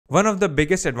One of the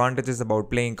biggest advantages about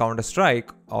playing Counter-Strike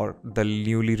or the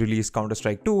newly released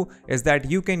Counter-Strike 2 is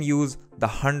that you can use the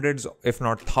hundreds if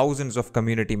not thousands of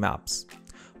community maps.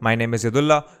 My name is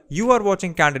Yadullah, you are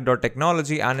watching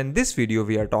Candid.Technology, and in this video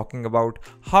we are talking about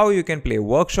how you can play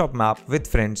workshop map with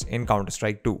friends in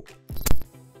Counter-Strike 2.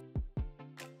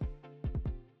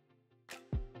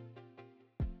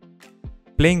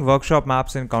 Playing workshop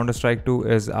maps in Counter-Strike 2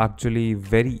 is actually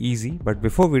very easy, but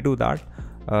before we do that,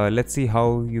 let's see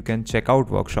how you can check out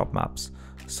workshop maps.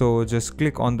 So just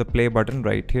click on the play button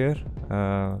right here.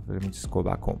 Let me just go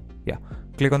back home. Yeah,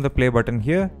 click on the play button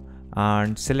here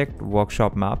and select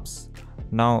workshop maps.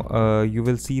 Now you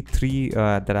will see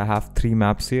that I have three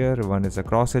maps here. One is a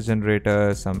crosshair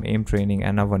generator, some aim training,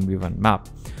 and a 1v1 map.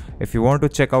 If you want to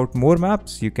check out more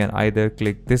maps, you can either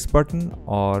click this button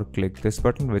or click this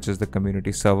button, which is the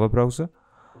community server browser.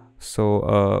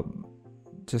 So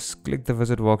just click the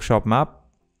visit workshop map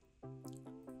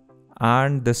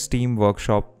and the Steam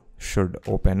workshop should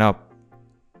open up.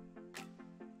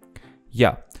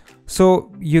 Yeah,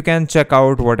 so you can check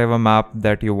out whatever map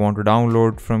that you want to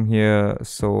download from here.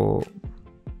 So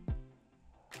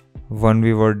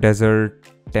 1v1 desert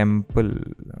temple,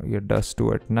 your dust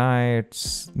 2 at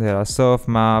nights, there are surf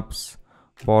maps,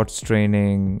 bots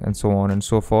training, and so on and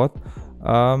so forth.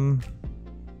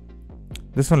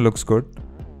 This one looks good.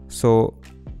 So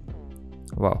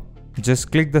wow,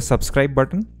 just click the subscribe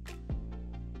button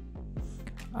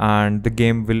and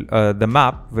the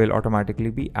map will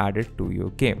automatically be added to your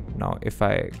game. Now if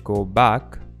I go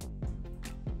back,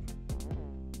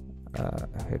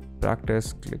 hit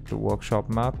practice, click to workshop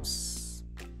maps,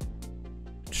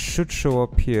 it should show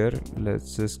up here.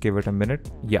 Let's just give it a minute.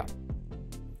 Yeah,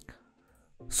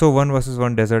 so 1 versus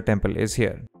 1 desert temple is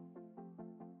here.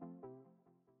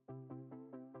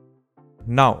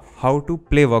 Now how to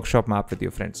play workshop map with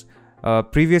your friends.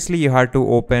 Previously you had to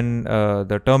open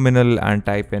the terminal and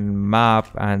type in map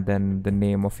and then the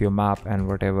name of your map and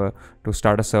whatever to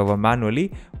start a server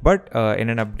manually, but in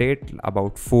an update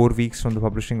about 4 weeks from the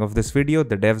publishing of this video,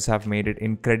 the devs have made it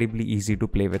incredibly easy to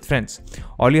play with friends.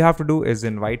 All you have to do is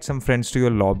invite some friends to your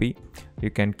lobby.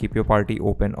 You can keep your party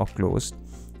open or closed,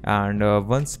 and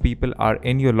once people are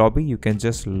in your lobby, you can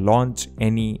just launch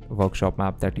any workshop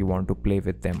map that you want to play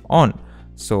with them on.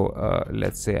 So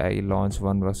let's say I launch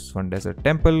 1 versus 1 desert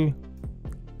temple,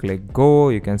 click go.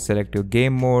 You can select your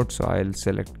game mode, so I'll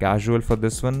select casual for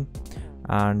this one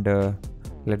and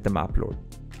let the map load.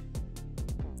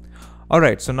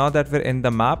 Alright, so now that we're in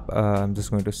the map, I'm just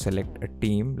going to select a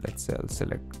team. Let's say I'll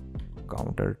select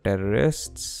counter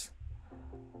terrorists.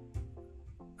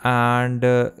 And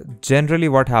generally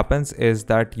what happens is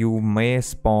that you may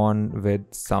spawn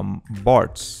with some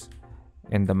bots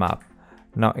in the map.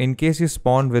 Now, in case you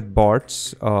spawn with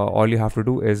bots, all you have to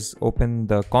do is open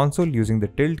the console using the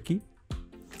tilde key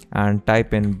and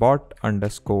type in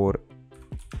bot_kick.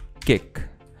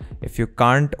 If you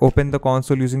can't open the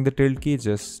console using the tilde key,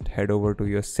 just head over to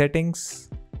your settings,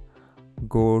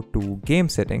 go to game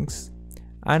settings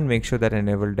and make sure that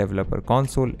enable developer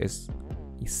console is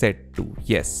set to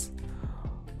yes.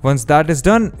 Once that is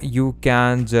done, you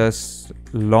can just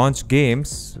launch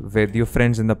games with your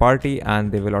friends in the party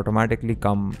and they will automatically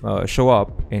show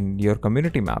up in your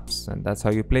community maps, and that's how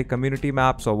you play community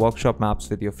maps or workshop maps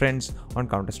with your friends on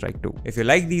Counter-Strike 2. If you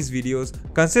like these videos,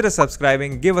 consider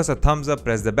subscribing, give us a thumbs up,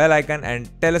 press the bell icon and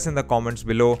tell us in the comments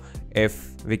below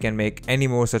if we can make any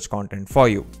more such content for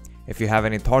you. If you have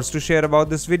any thoughts to share about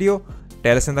this video,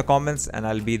 tell us in the comments and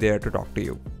I'll be there to talk to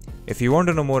you. If you want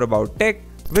to know more about tech,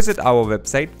 visit our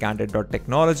website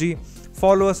Candid.Technology,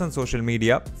 follow us on social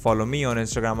media, follow me on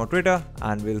Instagram or Twitter,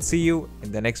 and we'll see you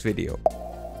in the next video.